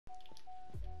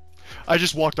I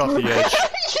just walked off the edge.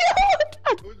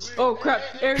 Oh crap,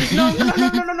 Aries, no,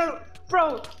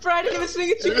 bro, I didn't even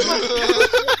swing at you.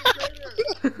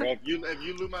 Bro, if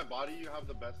you loot my body, you have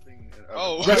the best thing ever.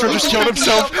 Oh, Retro just killed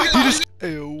himself. He just.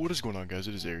 Heyo, what is going on, guys?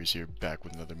 It is Aries here, back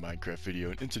with another Minecraft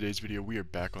video. And in today's video, we are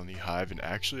back on the Hive, and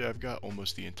actually, I've got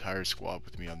almost the entire squad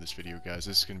with me on this video, guys.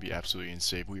 This is going to be absolutely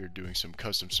insane. We are doing some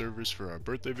custom servers for our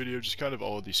birthday video, just kind of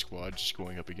all of these squads just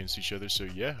going up against each other. So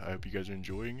yeah, I hope you guys are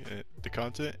enjoying the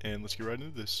content, and let's get right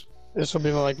into this. This will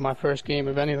be like my first game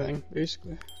of anything,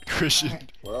 basically. Christian's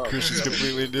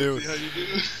completely new. how you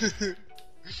do?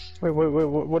 Wait,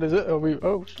 what is it?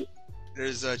 Oh, shit.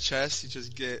 There's a chest, you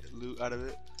just get loot out of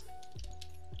it.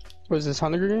 What is this,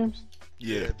 Hunger Games?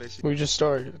 Yeah. Basically. We just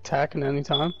start attacking any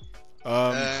time?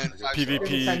 And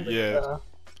PvP, yeah.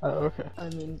 Oh, okay. I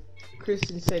mean,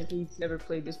 Christian said he's never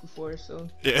played this before, so.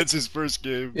 Yeah, it's his first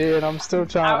game. Yeah, and I'm still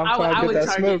trying, I'm trying to get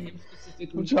that smoke.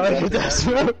 I'm trying to get that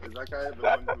smoke. Is that guy the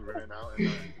one who ran out and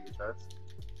ran into the chest?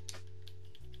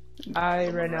 I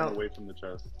Someone ran out. away from the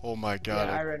chest. Oh my god.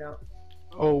 Yeah, I ran out.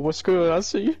 Oh, what's good? I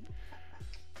see you.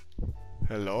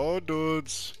 Hello,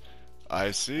 dudes.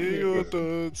 I see you,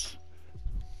 dudes.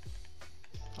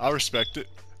 I respect it.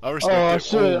 I respect it.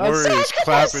 Shit. Oh, Worry is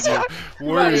clapping you.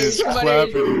 Worry is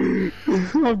clapping you.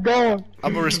 I'm going.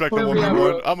 I'm gonna respect the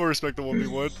 1v1. I'm gonna respect the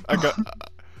 1v1. I got.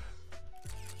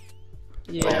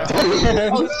 Yeah.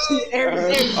 Oh shit,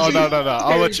 Aries. Oh no.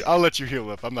 I'll let you heal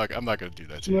up. I'm not gonna do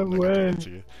that to you. I'm not gonna do that to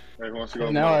you. Hey, who wants to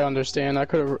go Now I understand. I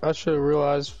should have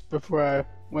realized before I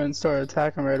went and started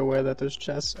attacking right away that there's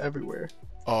chests everywhere.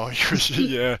 Oh,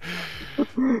 yeah.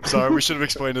 Sorry, we should have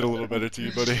explained it a little better to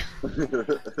you, buddy.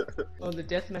 Oh, the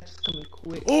deathmatch is coming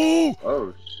quick. Oh!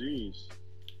 Oh, jeez.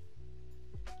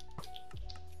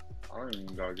 I don't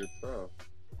even got good stuff.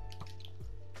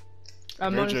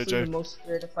 I'm Here, honestly JJ. the most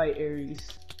scared to fight Aries.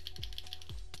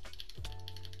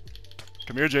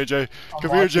 Come here, JJ.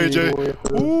 Come here,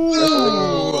 JJ.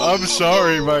 Ooh, I'm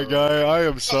sorry, my guy. I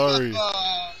am sorry.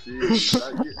 Jeez,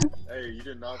 hey, you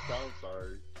did not sound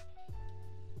sorry.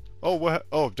 Oh, what?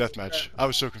 Oh, deathmatch. I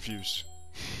was so confused.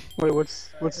 Wait,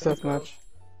 what's deathmatch?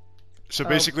 So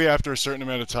basically, after a certain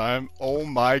amount of time, oh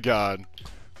my god.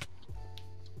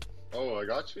 Oh, I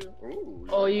got you? Ooh.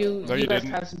 Oh, you No, you guys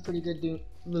didn't. have some pretty good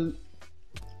loot.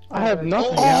 I have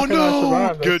nothing. Oh How can I no!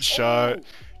 survive this? Good shot.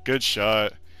 Good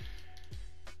shot.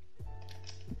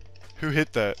 Who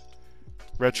hit that?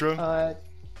 Retro? No, I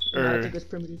Or think it's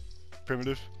primitive.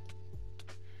 primitive?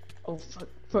 Oh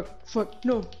fuck,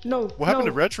 no. What happened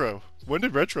to Retro? When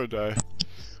did Retro die?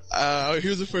 he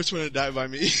was the first one to die by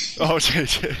me. Oh,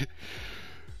 JJ.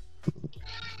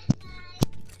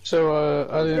 So,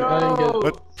 I didn't get...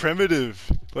 What?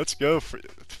 Primitive. Let's go.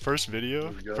 First video.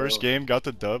 Let's go. First game. Got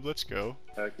the dub. Let's go.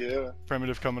 Heck yeah.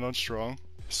 Primitive coming on strong.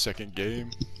 Second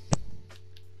game.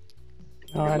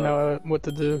 Now I know what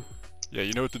to do. Yeah,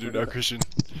 you know what to do now, Christian.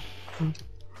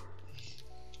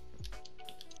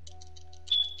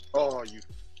 Oh, you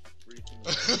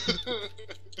freaking.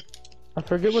 I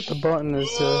forget what the button is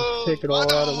to take it all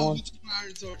out at once.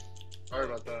 Sorry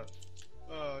about that.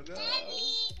 Oh no.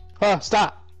 Ah,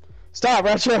 stop! Stop,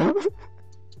 Retro!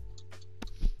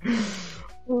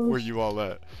 Where you all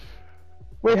at?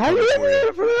 Wait, how you hit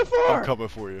me from that I'm far? coming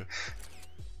for you.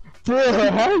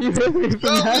 Bro, how you hit me from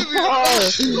that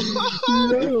far?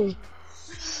 No.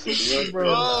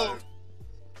 Bro.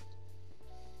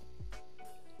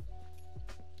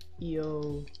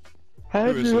 Yo. How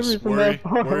Who did is you hit this? me from Worry? that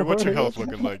far? Worry, what's your health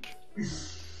looking like?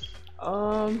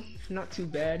 Not too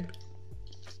bad.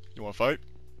 You wanna fight?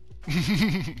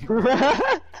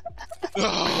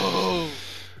 No.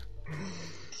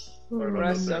 Bro,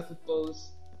 I suck with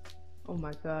bows. Oh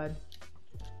my god.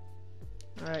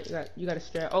 Alright, you got a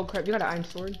strat. Oh crap, you got an iron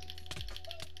sword?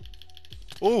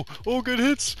 Oh, good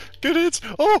hits! Good hits!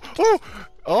 Oh,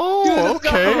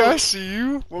 okay, I see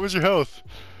you. What was your health?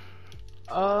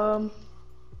 Hold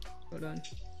on.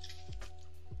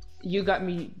 You got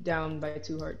me down by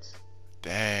 2 hearts.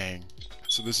 Dang.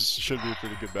 So this should be a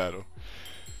pretty good battle.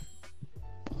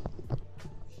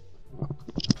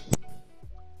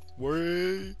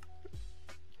 Worry.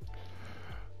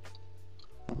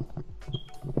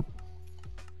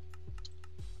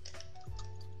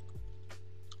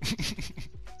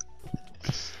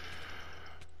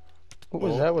 What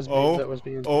was that? That was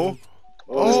being Oh,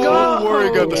 go!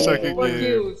 Worry got the second What game.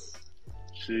 kills?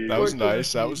 Jeez. That was Work nice.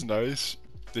 with That me. was nice.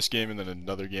 This game and then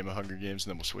another game of Hunger Games,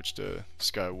 and then we'll switch to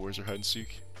Sky Wars or Hide and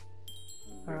Seek.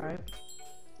 Alright.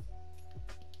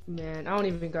 Man, I don't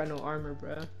even got no armor,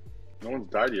 bruh. No one's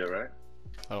died yet, right?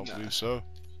 I don't believe so.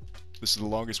 This is the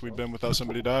longest we've been without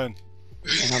somebody dying.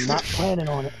 and I'm not planning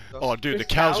on it. Oh, dude, the There's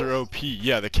cows cows? are OP.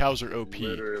 Yeah, the cows are OP.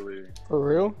 Literally. For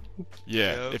real?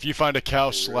 Yeah, Yeah. if you find a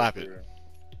cow, For real, slap for it. real.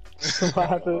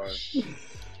 Slap it.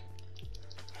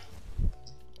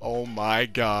 Oh my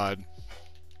god.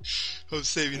 I'm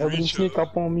saving Nobody Richo. sneak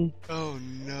up on me. Oh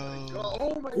no.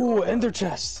 Oh my Ooh, god. ender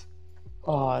chest.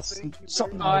 Oh, it's Thank you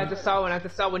something. Oh, I just saw one. I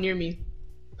just saw one near me.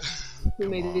 Who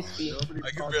made this speed? Nobody I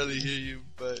can talked barely to me. hear you,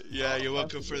 but yeah, you're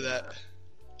welcome for that.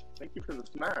 Thank you for the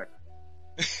smack.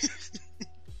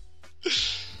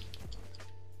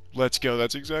 Let's go,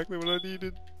 that's exactly what I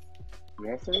needed. You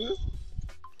want some of this?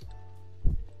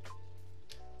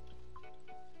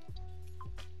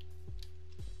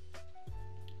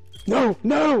 No,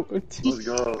 no! Let's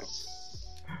go.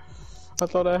 I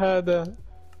thought I had that.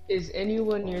 Is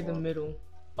anyone near the middle?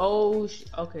 Oh,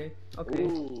 okay, okay,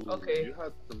 Ooh, okay. you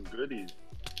had some goodies.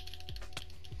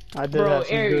 I did Bro, have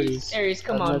some Aries, goodies. Aries,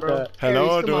 come I on, admit bro. that.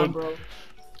 Hello, Aries, come on, dude. bro.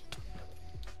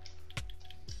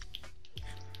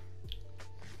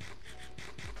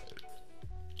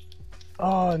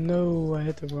 Oh no, I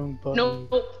hit the wrong button. No,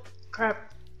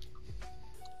 crap.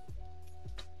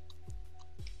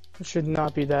 It should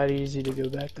not be that easy to go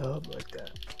back to hub like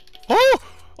that. Oh!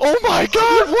 Oh my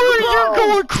god, what are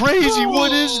you going crazy?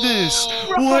 What is this?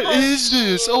 What is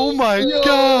this? Oh my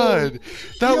god!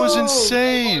 That was Yo.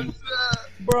 insane!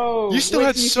 Bro, You still wait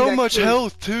had till you see so that much clip.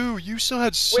 health too. You still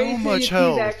had so Wait till you much see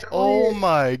health. that Oh clip.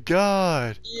 my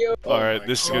god. Yo. Alright, my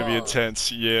this is gonna be God.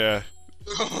 intense. Yeah.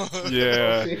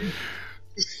 Yeah.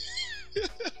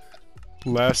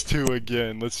 Last two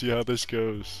again. Let's see how this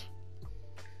goes.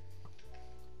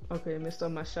 Okay, missed all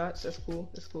my shots. That's cool.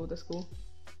 That's cool. That's cool.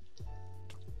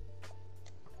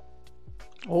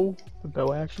 Oh, the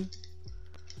bow action.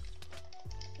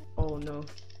 Oh no.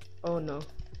 Oh no.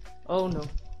 Oh no.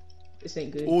 This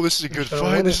ain't good. Oh, this is a good Should've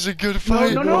fight. won This it. is a good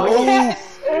fight. no, no, Oh,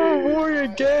 yes! Oh, Warrior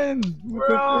again! With the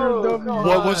Bro, third W. come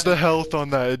what was on. the health on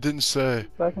that? It didn't say.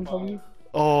 Second W?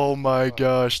 Oh my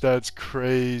gosh, that's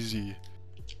crazy.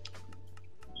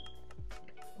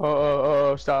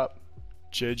 Oh, stop.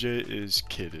 JJ is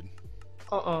kidded.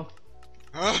 Uh-uh.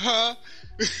 Uh-huh.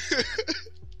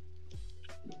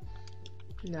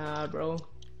 Nah, bro.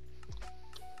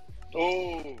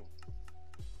 Oh.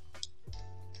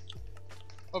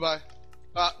 Oh bye.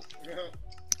 Ah.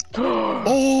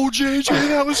 Oh, JJ,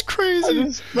 that was I crazy.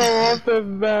 just fell off the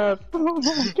map. Oh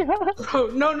my god. Bro,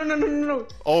 no, no, no, no, no, no.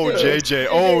 Oh, JJ.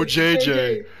 Oh,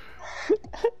 JJ.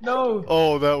 No,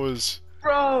 Oh, that was.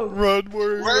 bro. Run,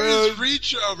 Warrior, Where is run.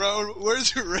 Richo, bro?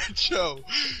 Where's Richo?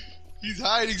 He's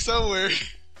hiding somewhere.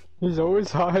 He's always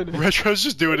hiding. Retro's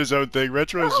just doing his own thing.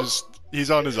 Retro's just. He's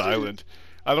on his island.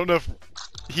 I don't know if.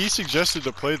 He suggested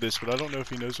to play this, but I don't know if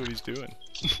he knows what he's doing.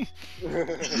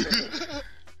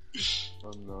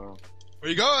 Oh no.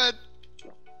 Where you going?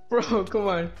 Bro, come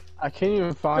on. I can't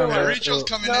even find Come on. it. Richo's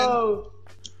coming in. No.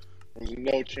 There's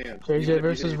no chance. JJ Even if you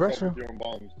versus hit yourself Retro. with your own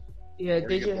bombs. Yeah, Or you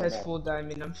DJ get has blown out. full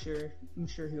diamond. I'm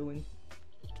sure he'll win.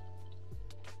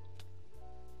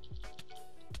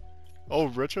 Oh,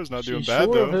 Retro's not doing She's bad,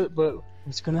 sure of though. it, but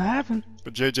it's gonna happen.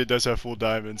 But JJ does have full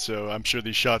diamond, so I'm sure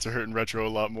these shots are hurting Retro a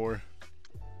lot more.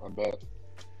 I bet.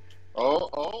 Oh.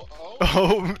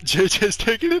 Oh, JJ's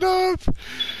taking it up! Hold on,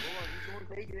 he's going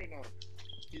crazy right now.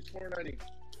 He's 490.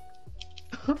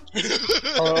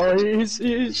 Oh, he's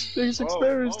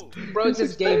exposed. Bro He's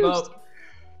just gave exposed. up.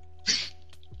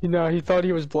 You know, he thought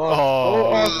he was blocked. Oh.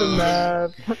 Oh, off the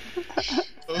map.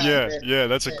 Yeah,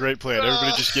 that's a great plan.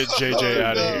 Everybody just get JJ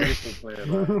out of here. This is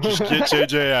playing Just get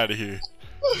JJ out of here.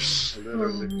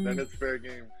 Literally. Then it's fair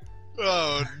game.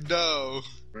 Oh no.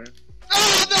 Right?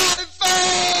 Oh no, I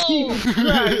fell!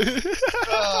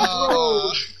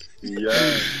 Oh.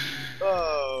 Yeah.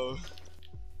 Oh.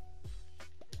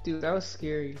 Dude, that was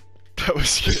scary. That was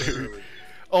scary. Literally.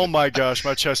 Oh my gosh,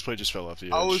 my chest plate just fell off the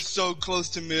edge. I was so close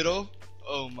to middle.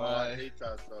 Oh Oh, I my. hate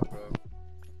that stuff, bro.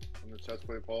 When the chest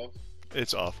plate falls.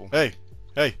 It's awful. Hey,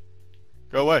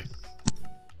 go away.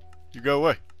 You go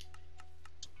away.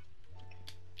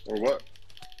 Or what?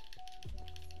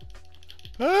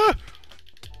 Ah!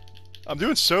 I'm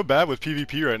doing so bad with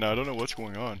PvP right now. I don't know what's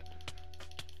going on.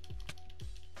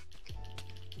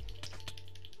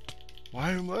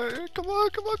 Why am I? Come on.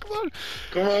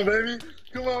 Come on, baby.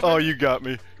 Come on. Oh, baby. you got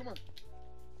me. Come on.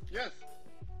 Yes.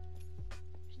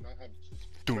 Should not have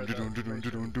Dun, spread dun, that dun, dun,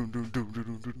 information. dun, dun, dun, dun,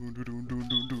 dun, dun, dun, dun, dun,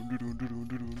 dun, dun, dun,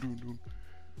 dun, dun, dun.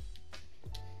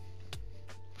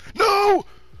 No!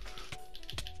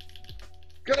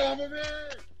 Get off of me!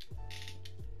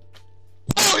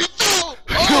 Oh, he fell!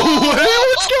 No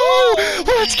way!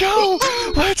 Let's go!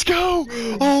 Let's go!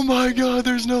 Oh my god,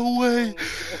 there's no way!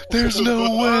 There's no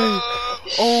way!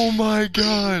 Oh my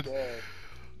god!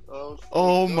 Oh,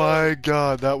 Oh my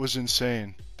god, that was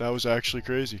insane. That was actually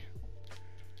crazy.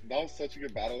 That was such a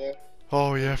good battle, though.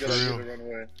 Oh yeah, for Good idea real. to run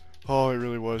away. Oh, it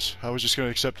really was. I was just gonna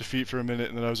accept defeat for a minute,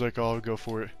 and then I was like, oh, I'll go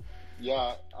for it.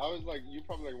 Yeah, I was like, you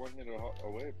probably like one hit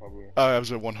away, probably. I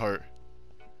was at 1 heart.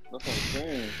 That's what I'm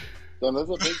saying. Damn, there's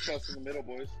a big chest in the middle,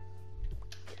 boys.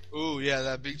 Ooh, yeah,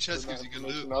 that big chest gives you good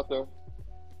loot. Out there.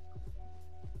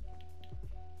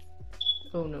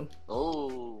 Oh no.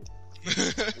 Oh.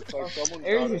 It's like someone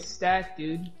Aries got is it. stacked,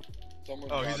 dude. Someone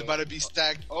Oh, got he's it. about to be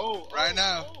stacked right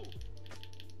now. Oh.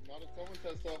 Not if someone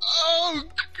says so. Oh,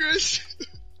 Chris.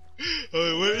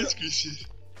 Oh, where is Christian?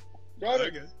 Got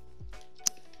it. Okay.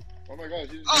 Oh my gosh,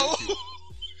 you just Oh, got you.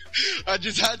 I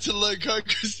just had to look, huh,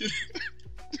 Christian?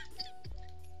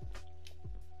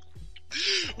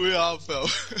 We all fell.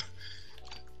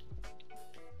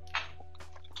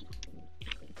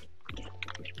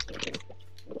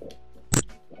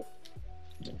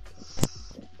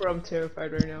 Bro, I'm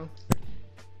terrified right now.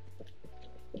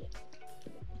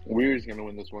 Weir's gonna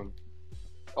win this one.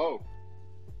 Oh.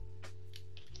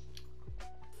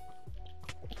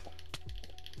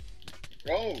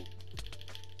 Oh.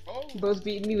 Oh. Bro's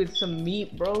beating me with some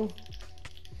meat, bro.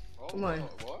 Oh, Come on.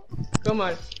 What? Come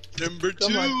on. Number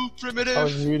Come 2, on. primitive. I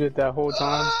was muted that whole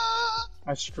time. Ah!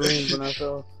 I screamed when I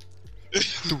fell.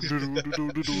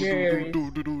 Mary,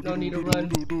 no need to run.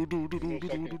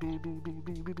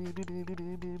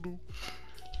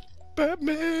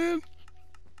 Batman!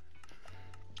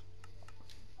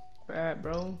 Alright,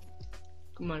 bro.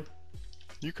 Come on.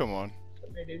 You come on.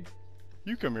 Come here, dude.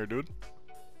 You come here, dude.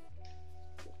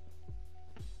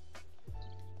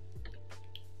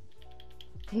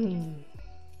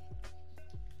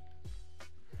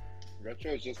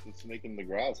 Retro is just the snake in the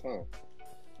grass, huh?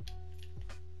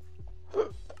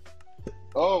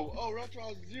 Oh, Retro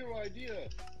has zero idea.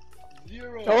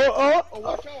 Zero. Oh, Oh,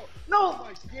 watch out. No! Oh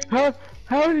my goodness.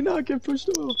 how did he not get pushed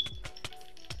off?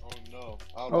 Oh no.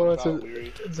 I Oh, was it's on a top,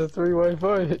 Weary. it's a 3-way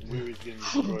fight. Weary's getting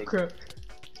Oh, destroyed. crap.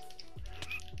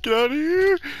 Get out of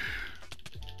here!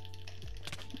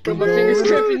 Bro, my finger's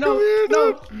cramping. No.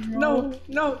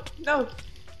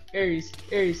 Aries.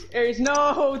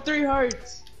 No! 3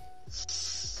 hearts.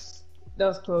 That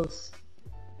was close.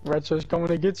 Retro's coming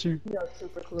to get you. That was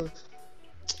super close.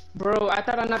 Bro, I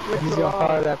thought I knocked He's Retro gonna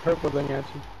fire off. that purple thing at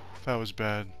you. That was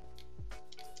bad.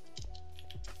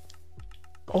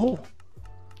 Oh!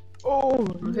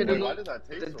 Hit him Why did that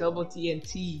take the so double long?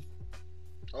 TNT.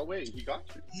 Oh wait, he got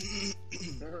you.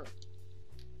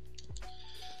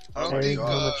 I don't There think you go,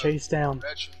 the chase down.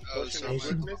 Retro knows, so Pushing I'm up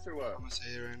gonna, with Miss or what? I'm gonna say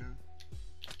it right now.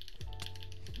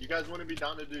 You guys want to be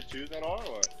down to do 2s at all,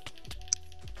 or what?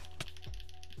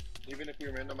 Even if we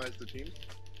randomize the teams?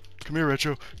 Come here,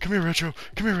 Retro. Come here, Retro.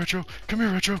 Come here, Retro. Come here,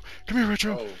 Retro. Come here,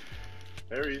 Retro. Oh.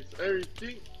 Aries,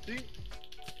 dink.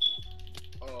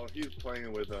 Oh, he's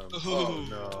playing with them. Oh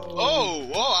no. Oh,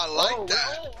 I like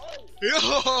that.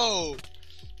 Oh. Yo!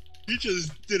 He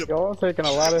just did a. Y'all taking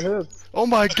a lot of hits. Oh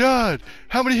my god!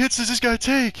 How many hits does this guy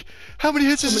take? How many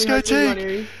hits does this guy take?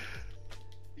 He's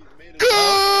made it.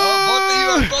 Oh, both of you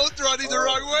are both running the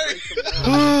wrong way.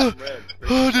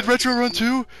 Oh, did Retro run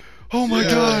too? Oh my Yeah.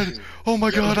 god! Oh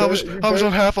my god! I was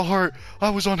on half a heart. I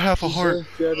was on half a heart.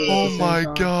 Oh my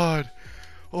god!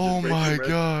 Oh my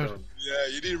god! Yeah,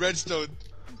 you need redstone.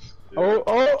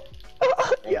 Oh!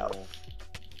 Yeah.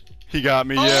 He got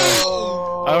me. Yeah.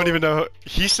 Oh! I don't even know.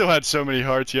 He still had so many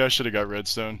hearts. Yeah, I should have got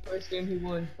redstone. First game he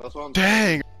won. That's what I'm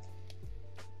Dang!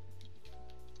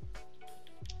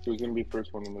 Who's gonna be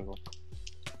first one in the middle?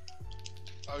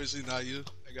 Obviously not you.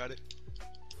 I got it.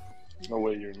 No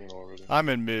way you're in the middle already. I'm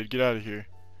in mid. Get out of here.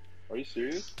 Are you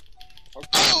serious?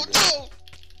 Oh no!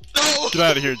 No! Get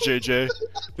out of here, JJ.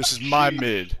 This is my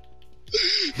mid.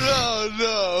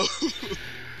 No!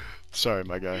 Sorry,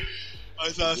 my guy. I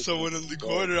saw someone in the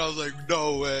corner. I was like,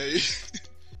 no way.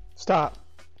 Stop.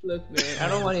 Look, man, I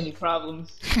don't want any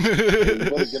problems. You better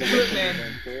get away from Man. me,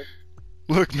 man, sir.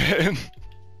 Look, man.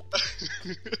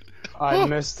 I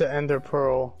missed the ender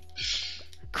pearl.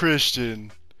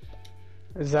 Christian.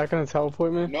 Is that gonna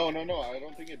teleport me? No, I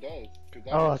don't think it does. 'Cause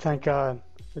that Oh, was- thank God.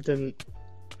 It didn't.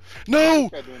 No!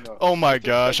 Try doing that. Oh my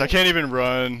gosh, I can't even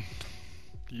run.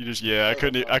 You just, yeah, I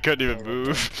couldn't even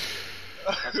move.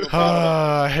 I feel bad.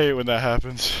 Ah, I hate when that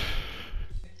happens.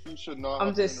 You should not I'm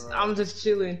have been just around.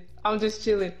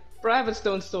 chilling. Bro, I have a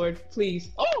stone sword. Please.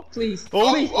 Oh, please.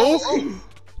 Oh, please. oh.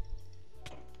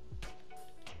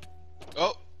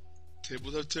 Oh,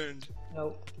 tables have turned.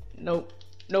 Nope.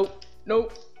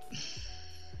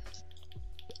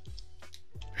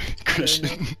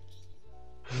 Christian.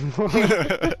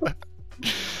 Better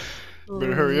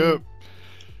hurry up.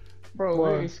 Bro,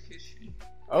 What? where is Christian?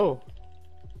 Oh.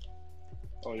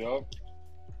 Oh, yo.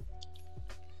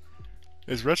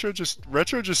 Is Retro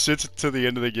just sits to the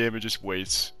end of the game and just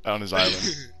waits on his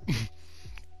island?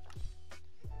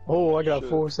 Oh, I got a Shit.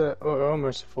 full set, or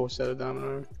almost a full set of diamond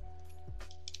armor.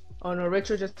 Oh no,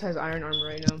 Retro just has iron armor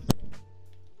right now.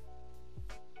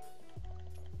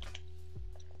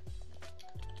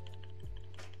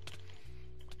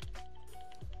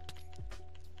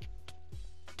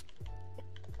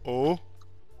 Oh.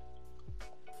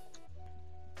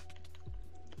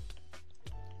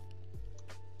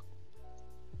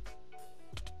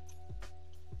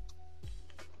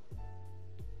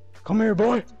 Come here,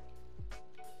 boy.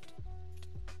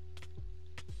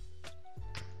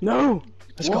 No.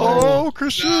 Let's go. Oh,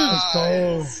 Christian! Let's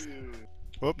go.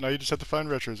 Well, now you just have to find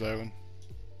Retro's island.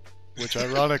 Which,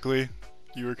 ironically,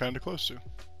 you were kind of close to.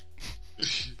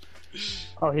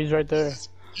 Oh, he's right there.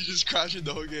 You just crashing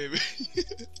the whole game.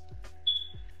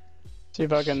 See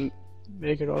if I can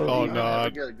make it all. Oh, You no. ever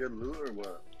get a good loot or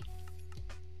what?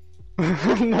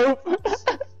 Nope.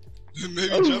 Maybe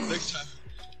jump next time.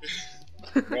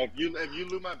 Bro, if you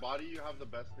loot my body, you have the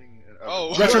best thing ever.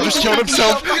 Oh. Retro just killed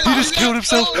himself! He just killed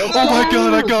himself! Oh my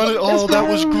god, I got it! Oh, that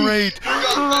was great!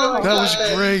 That was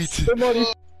great! Somebody.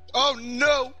 Oh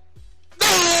no!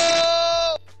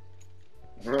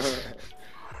 No!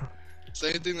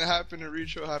 Same thing that happened to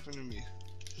Retro happened to me.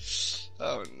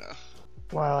 Oh no.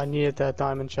 Wow, I needed that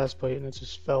diamond chest plate and it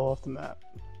just fell off the map.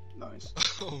 Nice.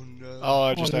 Oh no. Oh,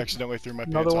 I just Oh, accidentally threw my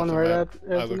another pants off one the right map.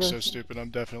 after I look so this. stupid, I'm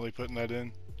definitely putting that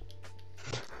in.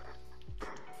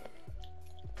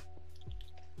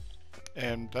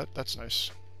 And that's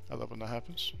nice. I love when that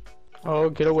happens. Oh,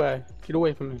 get away. Get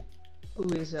away from me. Who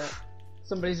is that?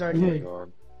 Somebody's already Oh my here.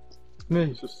 god. Me.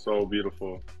 This is so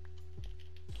beautiful.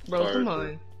 Bro, Sorry, come sir.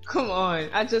 on. Come on.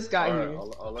 I just got Alright, here.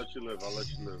 I'll let you live. I'll let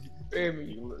you live. For,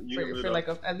 You can loot for up. like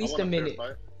at I least want a fair minute.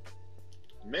 fight.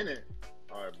 Minute?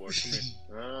 Alright, boy, come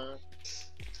here.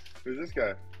 Who's this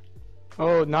guy?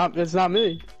 Oh, it's not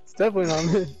me. It's definitely not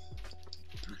me.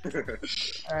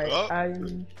 Alright, Oh.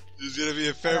 I'm. It's gonna be a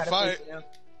I fair gotta fight. face it now.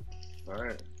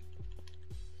 Alright.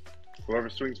 Whoever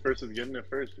swings first is getting it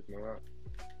first, if not.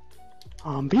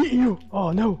 I'm beating you.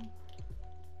 Oh no.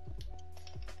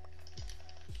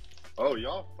 Oh,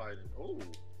 y'all fighting. Oh.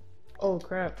 Oh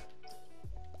crap.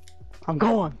 I'm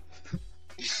going.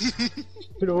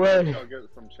 Get away. I'll get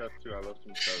some chests too. I love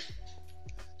some chests.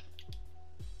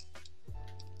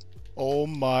 Oh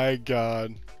my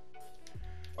god.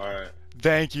 Alright.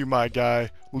 Thank you, my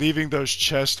guy. Leaving those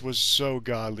chests was so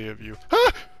godly of you.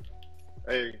 Ah!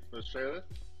 Hey, let's try this?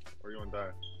 Or you wanna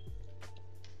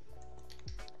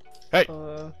die?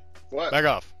 What? Back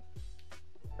off.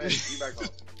 Hey, you back off.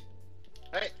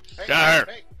 Hey, hey, Got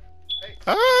her. hey, hey,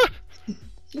 Ah!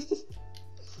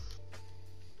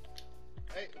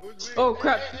 hey, who's me? Oh Hey,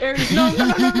 crap. hey, hey, Aries, no, no,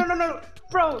 no, no, no, no, no.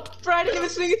 Bro, I didn't even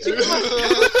swing at you. Come on.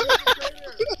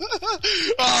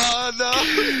 Oh no!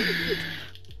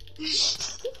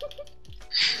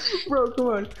 Bro, come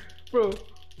on. Bro.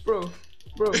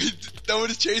 No one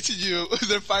is chasing you.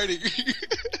 They're fighting.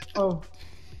 Oh.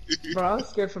 Bro, I was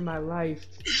scared for my life.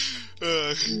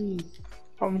 Jeez.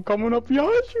 I'm coming up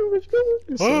behind you. Let's go.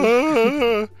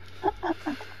 Ah!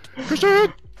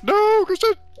 Christian! No,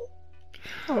 Christian!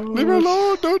 Leave her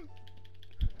alone! Don't!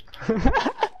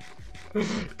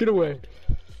 Get away.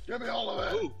 Give me all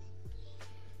of it. Ooh.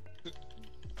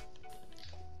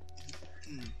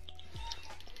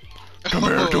 Come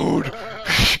here, dude!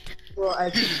 Bro, I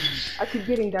keep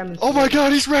getting diamonds. Oh my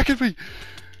god, he's wrecking me!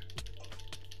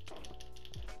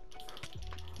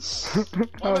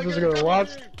 I was just gonna watch.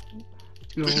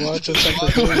 Gonna watch us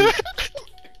like this.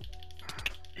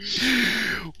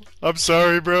 I'm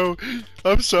sorry, bro.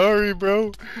 I'm sorry,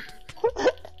 bro.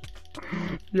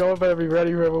 Y'all better be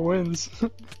ready whoever wins. Bro,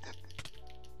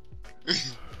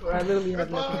 I literally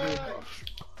have nothing to do.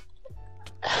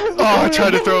 Oh, I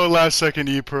tried to throw a last second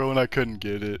E-Pro and I couldn't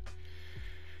get it.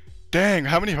 Dang,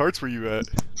 how many hearts were you at?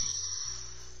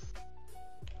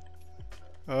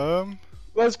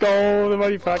 Let's go. The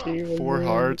mighty fucking. 4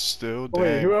 hearts still, Oh,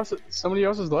 wait, who dang. else? Somebody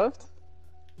else is left?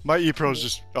 My E-Pro's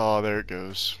just, oh, there it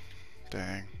goes.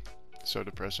 Dang. So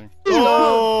depressing.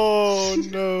 Oh,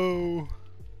 no.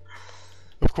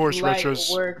 Of course, Light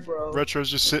work, bro. Retro's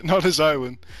just sitting on his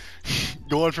island.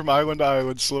 Going from island to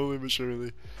island, slowly but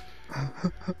surely.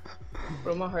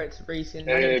 Bro, my heart's racing.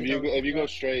 I Hey, need to if you go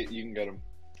straight, you can get him.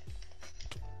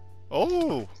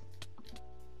 Oh!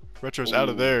 Retro's out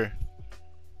of Ooh. there.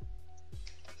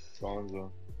 Gonzo.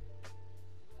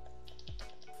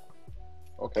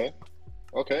 Okay.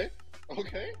 Okay.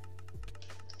 Okay.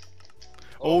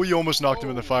 Oh, you almost knocked him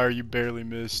in the fire. You barely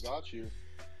missed. Got you.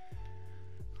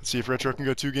 Let's see if Retro can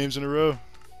go 2 games in a row.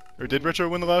 Or did Retro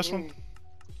win the last one?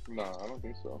 Nah, I don't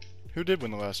think so. Who did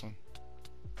win the last one?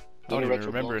 I Didn't don't even Retro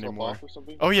remember blow himself anymore. off or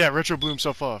something? Oh yeah, Retro blew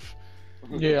himself off.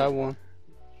 Yeah, I won.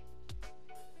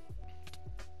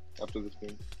 After this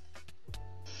game.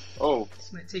 Oh,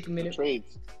 This might take a the minute.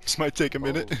 trades. This might take a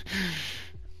minute.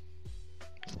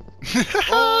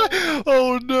 Oh.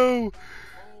 Oh no!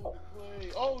 Oh, play.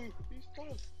 Oh, he's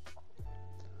close.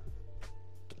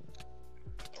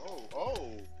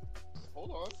 Oh.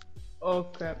 Hold on. Oh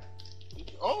crap.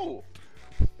 Oh.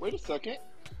 Wait a second.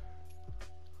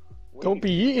 Wait Don't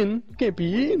be eating. You can't be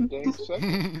eating. dang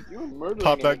second. You're murdering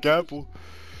Pop him that with this. gapple.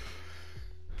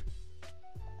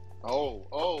 Oh.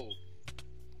 Oh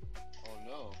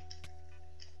no.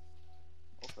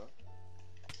 Okay.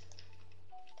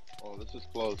 Oh, this is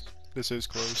close. This is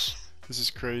close. This is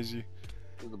crazy.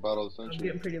 This is the battle of the I'm century.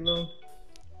 getting pretty low.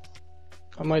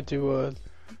 I might do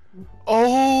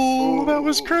Oh, that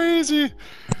was Ooh. crazy.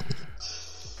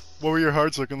 What were your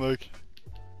hearts looking like?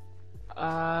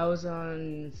 I was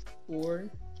on 4.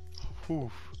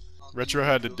 Whew. Retro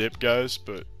had to dip, guys,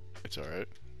 but it's alright.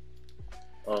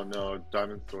 Oh no,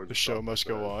 Diamond Sword. The show must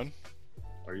go on.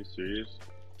 Are you serious?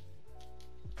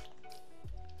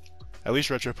 At least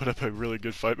Retro put up a really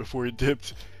good fight before he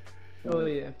dipped. Oh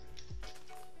yeah.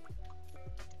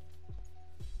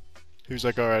 He was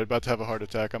like, alright, about to have a heart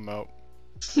attack, I'm out.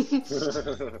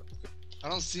 I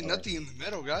don't see nothing in the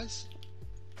middle, guys.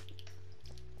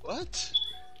 What?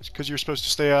 It's because you're supposed to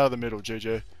stay out of the middle,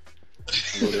 JJ.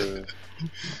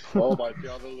 Oh my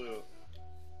god, the loot.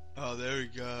 Oh, there we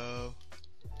go.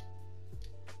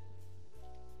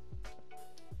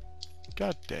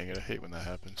 God dang it, I hate when that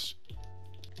happens.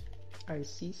 I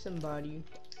see somebody.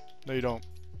 No, you don't.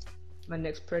 My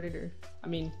next predator. I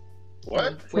mean,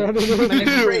 What? wait. My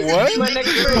next prey. What? My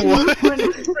next prey. What? My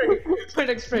next prey. My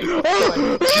next prey.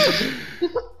 Sorry.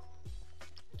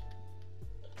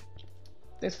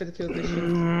 Thanks for the kill,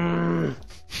 Christian.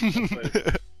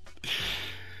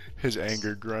 His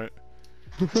anger grunt.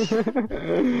 You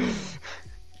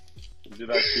did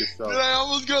that to yourself. Dude, I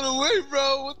almost got away,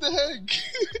 bro. What the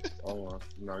heck? Oh, well,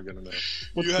 I'm not gonna know.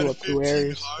 What's You had up, 15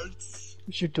 Aries? hearts.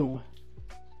 What you doing?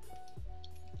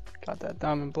 Got that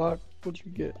diamond block. What'd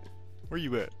you get? Where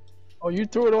you at? Oh, you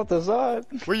threw it off the side.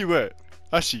 Where you at?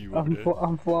 I see you over there.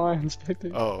 I'm flying,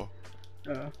 Spectre. Oh,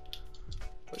 Yeah.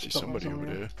 I see somebody over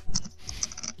there.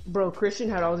 Bro, Christian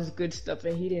had all this good stuff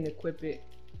and he didn't equip it.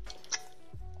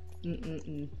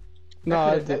 No,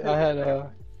 I could've- did. that I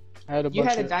had a You bunch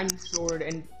had a of. diamond sword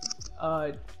and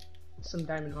some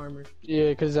diamond armor. Yeah,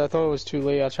 because I thought it was too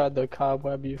late. I tried to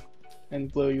cobweb you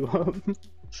and blow you up.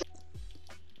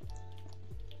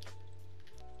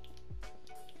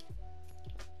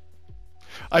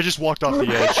 I just walked off the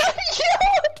edge.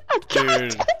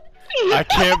 Dude, I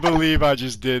can't believe I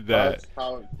just did that. That's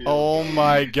how it feels. Oh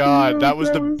my god, that was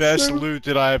the That was best so- loot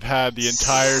that I've had the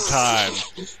entire time.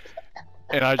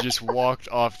 And I just walked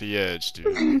off the edge,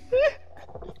 dude.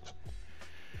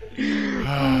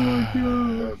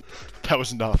 That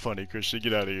was not funny, Christian.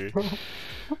 Get out of here.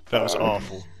 That was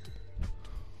awful.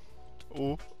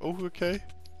 Oh, okay.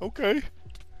 Okay.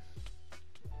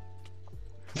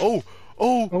 Oh!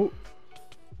 Oh,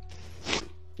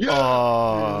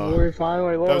 we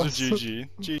finally that was a lost.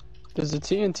 GG. Does the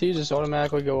TNT just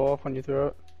automatically go off when you throw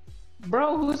it?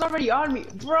 Bro, who's already on me?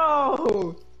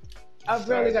 Bro! I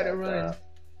barely got to about run. that.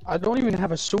 I don't even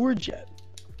have a sword yet.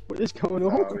 What is going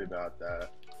on? Sorry about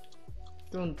that.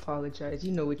 Don't apologize.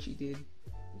 You know what you did.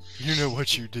 You know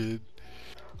what you did.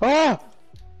 Ah!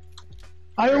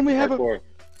 I only have a. Parkour.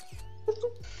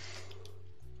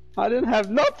 I didn't have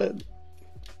nothing.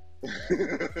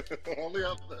 Only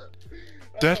up there.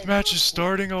 Deathmatch is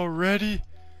starting already?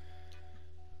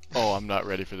 Oh, I'm not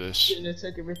ready for this. Shouldn't have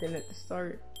took everything at the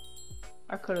start.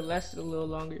 I could have lasted a little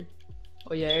longer.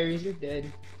 Oh yeah, Aries, you're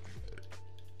dead.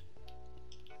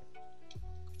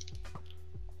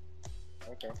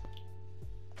 Okay.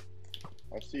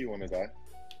 I see you wanna die.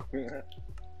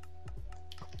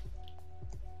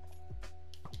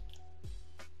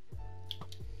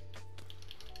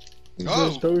 Oh.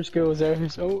 Those throw skills there.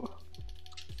 So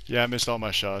Yeah, I missed all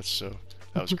my shots, so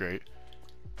that was great.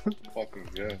 Fucking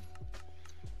good.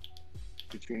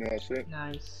 Did you know that shit?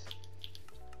 Nice.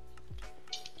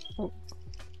 Oh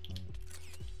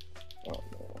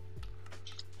no.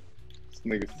 This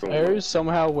nigga's so Ares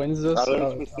somehow wins this. Tyler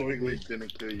Oh, specifically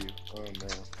didn't kill you. Oh no.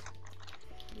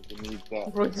 Nigga needs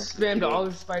that. Bro just spammed all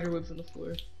the spider webs on the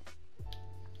floor.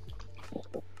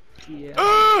 Yeah.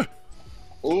 Ah!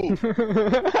 Ooh, it's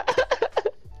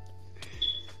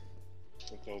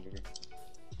over.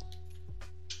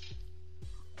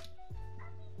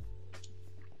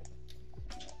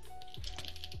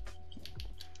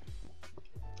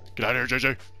 out of here,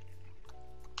 JJ.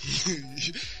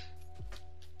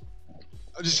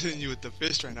 I'm just hitting you with the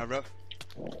fist right now, bro.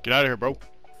 Get out of here, bro.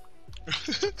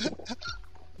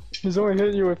 He's only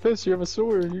hitting you with fists. You have a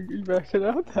sword. You back it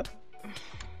out. That.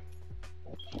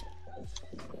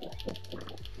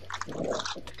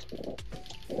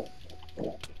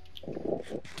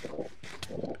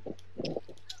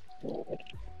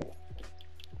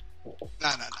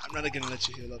 Nah. I'm not gonna let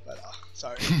you heal up at all.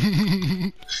 Sorry.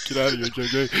 Get out of here,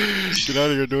 JJ. Get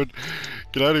out of here, dude.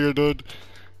 Get out of here, dude.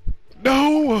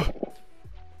 No!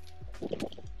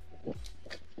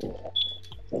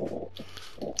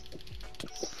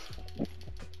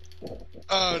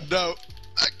 Oh no.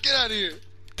 Get out of here.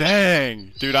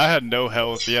 Dang. Dude, I had no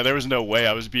health. Yeah, there was no way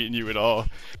I was beating you at all.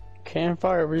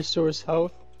 Campfire restores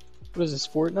health. What is this,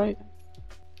 Fortnite?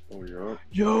 Oh, yeah.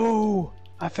 Yo!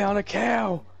 I found a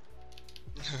cow!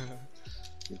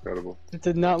 Incredible. It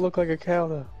did not look like a cow,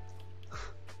 though.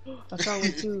 I found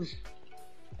one too.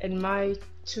 In my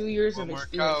 2 years One of more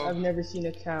experience, cow. I've never seen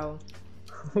a cow.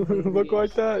 Look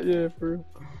like that? Yeah, for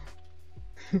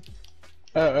real.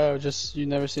 Oh, just you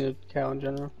never seen a cow in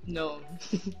general? No.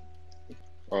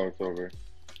 Oh, it's over.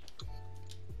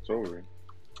 It's over.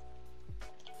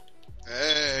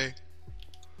 Hey.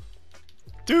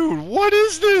 Dude, what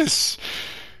is this?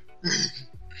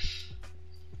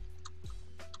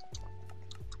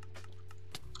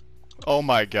 Oh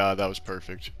my god, that was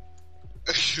perfect.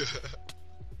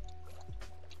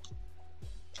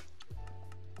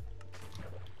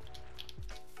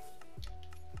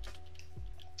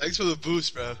 Thanks for the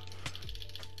boost, bro.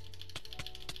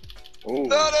 Oh.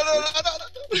 No.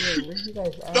 Wait, where you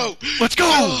guys at? No. Let's go!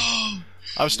 Oh.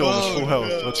 I was still almost Oh, full health.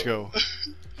 no. Let's go.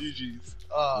 GG's.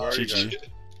 Where are you GG.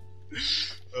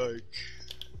 guys?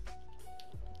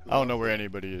 I don't know where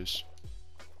anybody is.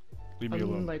 Leave me I'm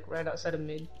alone. like right outside of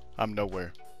mid. I'm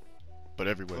nowhere. But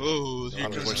everywhere. Oh, here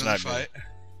I'm comes worse another than I fight.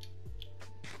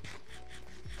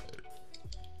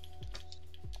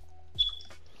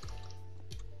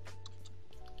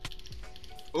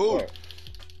 Oh, What?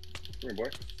 Come here, boy.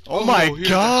 Oh my here's the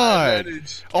god!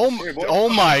 advantage. Hey, boy. Oh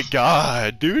my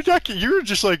god, dude! You're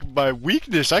just like my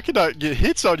weakness. I cannot get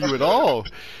hits on you at all.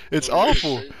 It's Oh, you're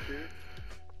awful. safe here.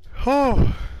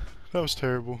 Oh, that was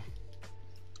terrible.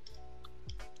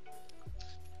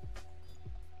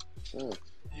 Oh.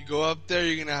 You go up there,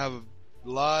 you're gonna have a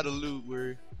lot of loot.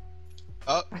 Where?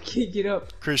 Oh. I can't get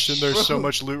up. Christian, there's so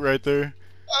much loot right there.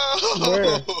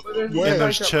 Oh. But there's Where? a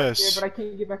There's supply drop right chests. there, but I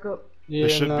can't get back up. Yeah,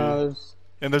 should no, be. there's...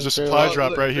 And there's a Okay. supply Oh, drop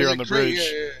look, right here there's on a the crate,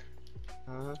 bridge.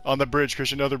 yeah. On the bridge,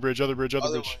 Christian. Other bridge, other bridge, other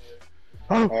Other bridge.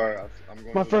 one, Oh, Alright, I'm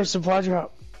going my to first supply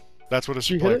drop. That's what a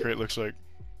You supply hit it? crate looks like.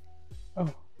 Oh.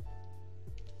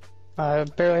 I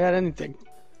barely had anything.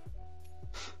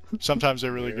 Sometimes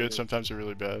they're really good, sometimes they're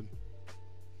really bad.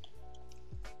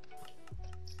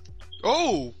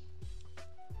 Oh!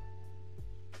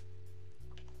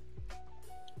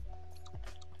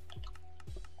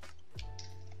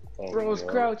 Oh, Bro, I was God.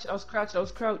 crouched. I was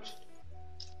crouched.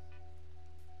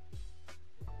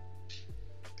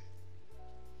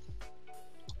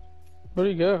 Where'd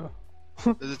he go?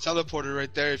 There's a teleporter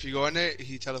right there. If you go in it,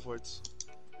 he teleports.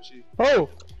 Oh!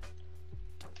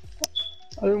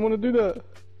 I didn't want to do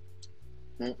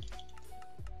that.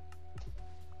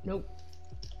 Nope.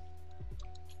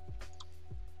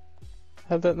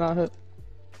 How'd that not hit?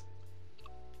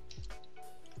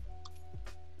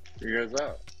 Where you guys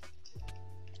at?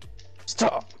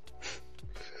 Stop!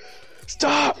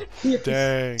 Stop!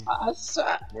 Dang. I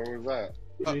suck. Where was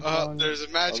that? There's a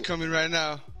match coming right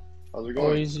now. How's it Oh,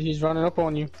 going? he's running up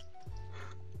on you.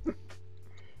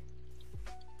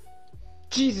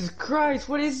 Jesus Christ,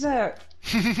 what is that?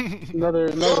 Another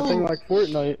thing like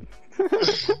Fortnite.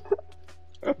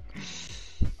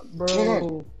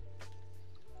 Bro.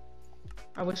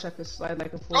 I wish I could slide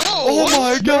like a fool. Oh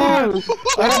my god!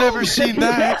 I've never seen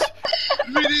that!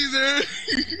 Me neither.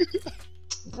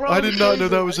 Bro, I did not know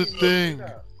that was a Why you thing. do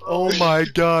that? Oh my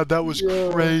god, that was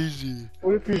Yo. crazy.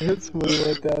 What if you hit somebody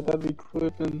like that? That'd be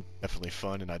clipping. Definitely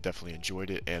fun, and I definitely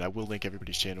enjoyed it, and I will link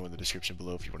everybody's channel in the description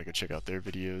below if you want to go check out their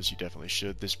videos. You definitely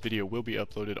should. This video will be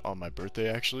uploaded on my birthday,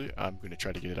 actually. I'm going to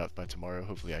try to get it out by tomorrow.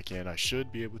 Hopefully I can. I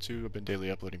should be able to. I've been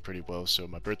daily uploading pretty well, so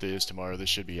my birthday is tomorrow. This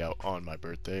should be out on my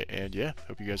birthday, and yeah,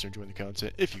 hope you guys are enjoying the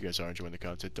content. If you guys are enjoying the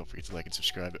content, don't forget to like and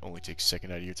subscribe. It only takes a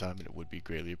second out of your time, and it would be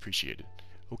greatly appreciated.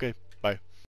 Okay, bye.